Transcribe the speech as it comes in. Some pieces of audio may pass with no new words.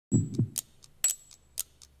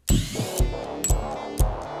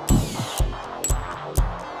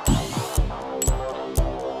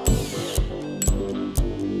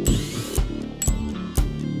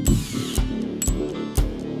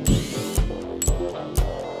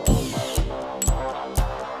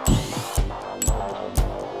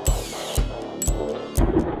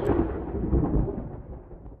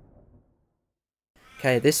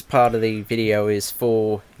Okay, this part of the video is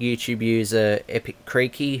for YouTube user Epic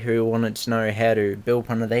Creaky who wanted to know how to build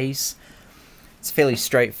one of these. It's fairly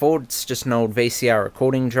straightforward. It's just an old VCR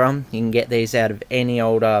recording drum. You can get these out of any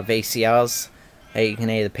old VCRs. You can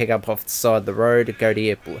either pick up off the side of the road or go to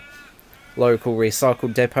your local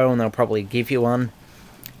recycle depot and they'll probably give you one.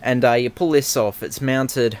 And you pull this off. It's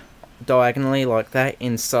mounted diagonally like that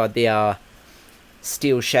inside the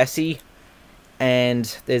steel chassis.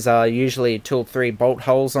 And there's usually 2 or 3 bolt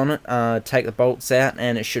holes on it. Take the bolts out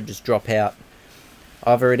and it should just drop out.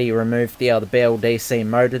 I've already removed the BLDC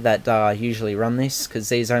motor that usually run this, because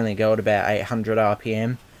these only go at about 800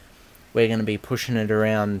 RPM. We're going to be pushing it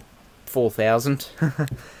around 4,000.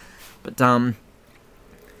 But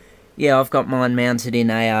yeah, I've got mine mounted in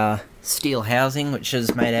a steel housing, which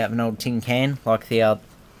is made out of an old tin can, like the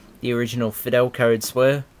original Fidel codes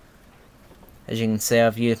were. As you can see,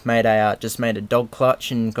 I've just made a dog clutch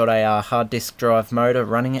and got a hard disk drive motor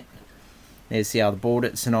running it. There's the other board.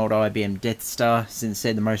 It's an old IBM Death Star, since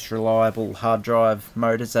they're the most reliable hard drive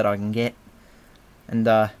motors that I can get. And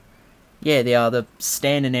yeah, the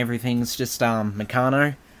stand and everything's just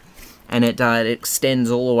Meccano, and it extends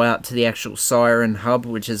all the way up to the actual Siren hub,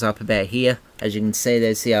 which is up about here. As you can see,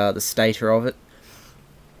 there's the stator of it,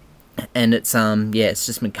 and it's yeah, it's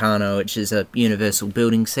just Meccano, which is a universal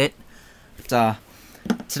building set. But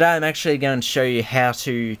today I'm actually going to show you how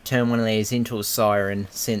to turn one of these into a Siren,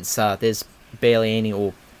 since there's barely any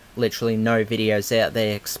or literally no videos out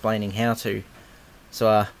there explaining how to.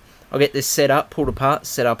 So I'll get this set up, pulled apart,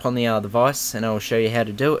 set up on the device, and I'll show you how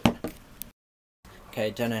to do it. Okay,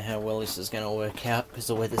 don't know how well this is going to work out because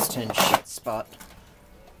the weather's turned shit, but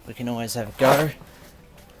we can always have a go.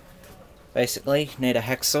 Basically, need a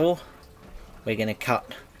hacksaw. We're going to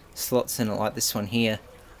cut slots in it like this one here.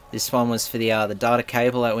 This one was for the data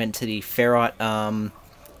cable that went to the ferrite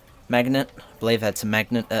magnet. I believe that's a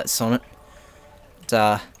magnet that's on it.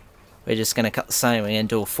 But, we're just going to cut the same. We're going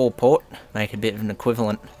to do a 4-port, make a bit of an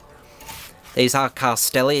equivalent. These are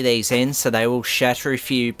Castelli, these ends, so they will shatter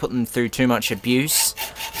if you put them through too much abuse.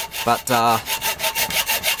 But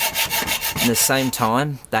in the same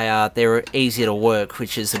time, they're easier to work,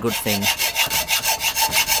 which is a good thing.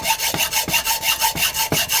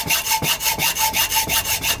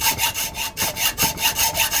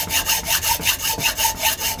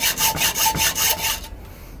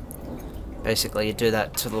 Basically, you do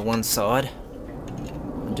that to the one side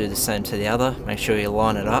and do the same to the other. Make sure you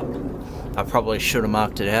line it up. I probably should have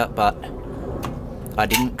marked it out, but I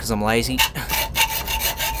didn't because I'm lazy.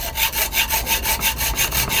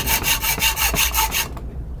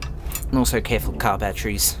 And also careful car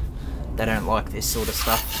batteries. They don't like this sort of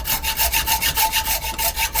stuff.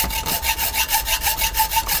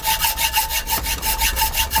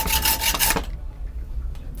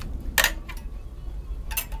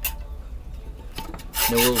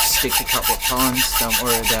 It will stick a couple of times, don't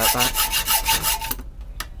worry about that.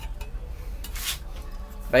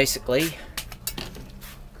 Basically,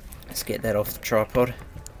 let's get that off the tripod.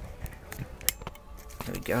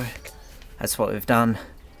 There we go. That's what we've done.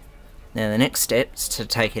 Now the next step is to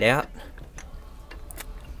take it out.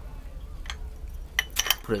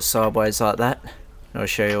 Put it sideways like that, and I'll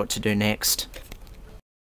show you what to do next.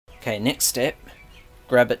 Okay, next step,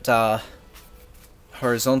 grab it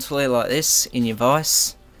horizontally like this in your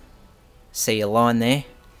vise. See your line there.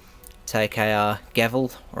 Take a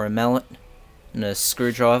gavel or a mallet and a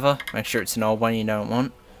screwdriver. Make sure it's an old one you don't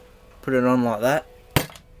want. Put it on like that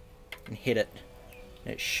and hit it.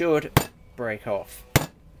 It should break off.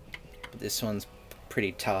 But this one's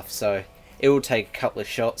pretty tough, so it will take a couple of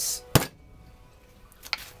shots.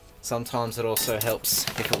 Sometimes it also helps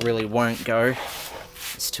if it really won't go,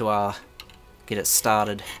 is to get it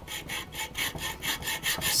started.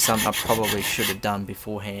 Something I probably should have done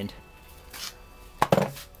beforehand.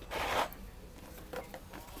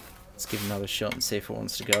 Let's give it another shot and see if it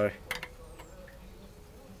wants to go.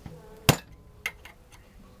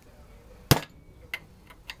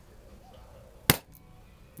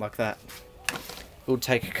 Like that. It will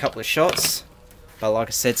take a couple of shots, but like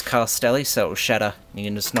I said, it's Castelli, so it will shatter. You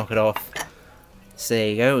can just knock it off. So there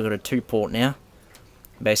you go, we've got a 2-port now.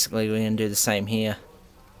 Basically, we're going to do the same here.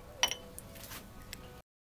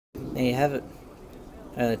 There you have it.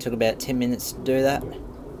 Only took about 10 minutes to do that.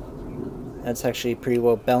 That's actually pretty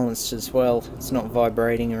well balanced as well. It's not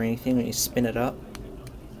vibrating or anything when you spin it up.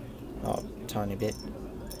 Oh, tiny bit.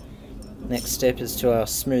 Next step is to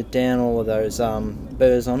smooth down all of those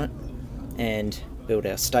burrs on it and build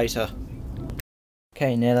our stator.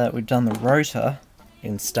 Okay, now that we've done the rotor, you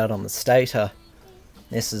can start on the stator.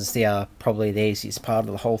 This is probably the easiest part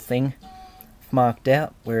of the whole thing. I've marked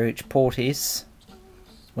out where each port is.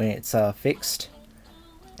 when it's fixed.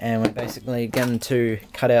 And we're basically going to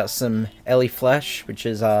cut out some LED flash, which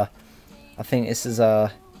is I think this is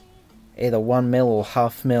either 1 mil or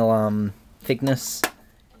half mil thickness,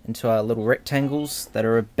 into little rectangles that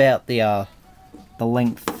are about the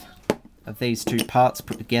length of these two parts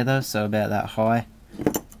put together, so about that high.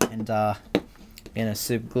 And gonna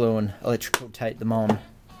super glue and electrical tape them on.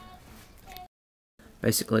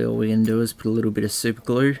 Basically all we're going to do is put a little bit of super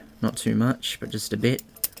glue, not too much, but just a bit.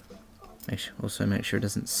 Also make sure it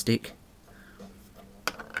doesn't stick.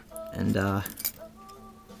 And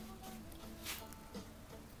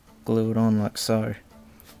glue it on like so.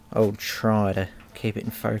 I'll try to keep it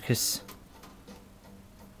in focus.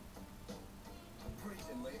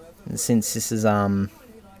 And since this is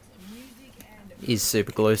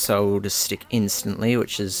super glue, so it will just stick instantly,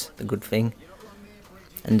 which is the good thing.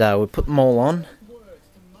 And we'll put them all on,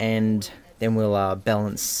 and then we'll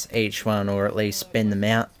balance each one, or at least bend them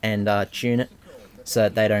out and tune it so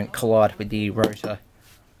that they don't collide with the rotor.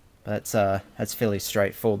 But that's fairly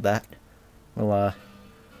straightforward. That we'll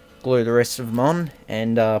glue the rest of them on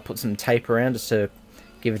and put some tape around just to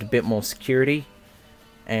give it a bit more security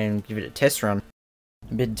and give it a test run.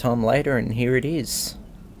 A bit of time later, and here it is,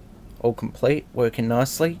 all complete, working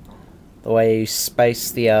nicely. The way you space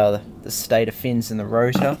the stator fins and the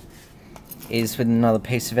rotor is with another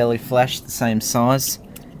piece of LED flash the same size.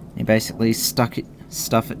 You basically stuff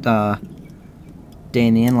it down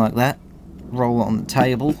the end like that, roll it on the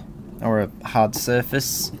table or a hard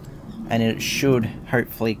surface, and it should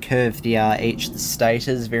hopefully curve the each of the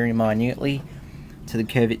stators very minutely to the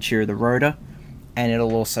curvature of the rotor, and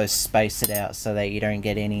it'll also space it out so that you don't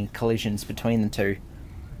get any collisions between the two.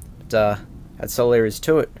 But that's all there is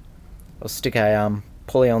to it. I'll stick a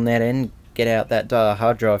pulley on that end, get out that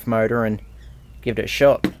hard drive motor and give it a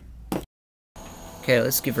shot. Okay,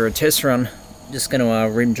 let's give her a test run. Just going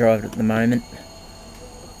to rim drive it at the moment.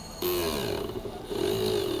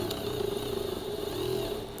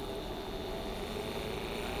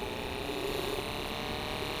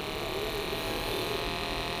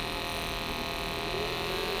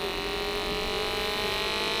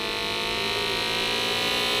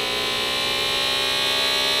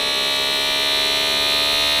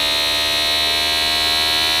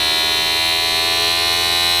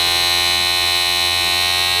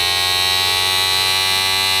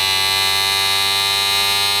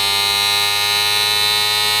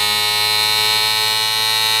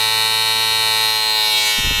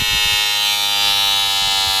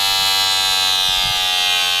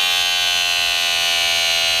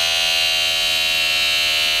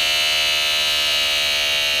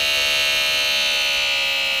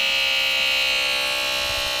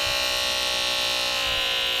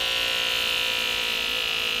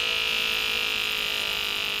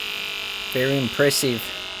 Very impressive.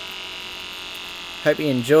 Hope you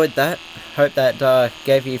enjoyed that. Hope that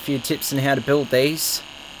gave you a few tips on how to build these.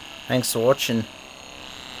 Thanks for watching.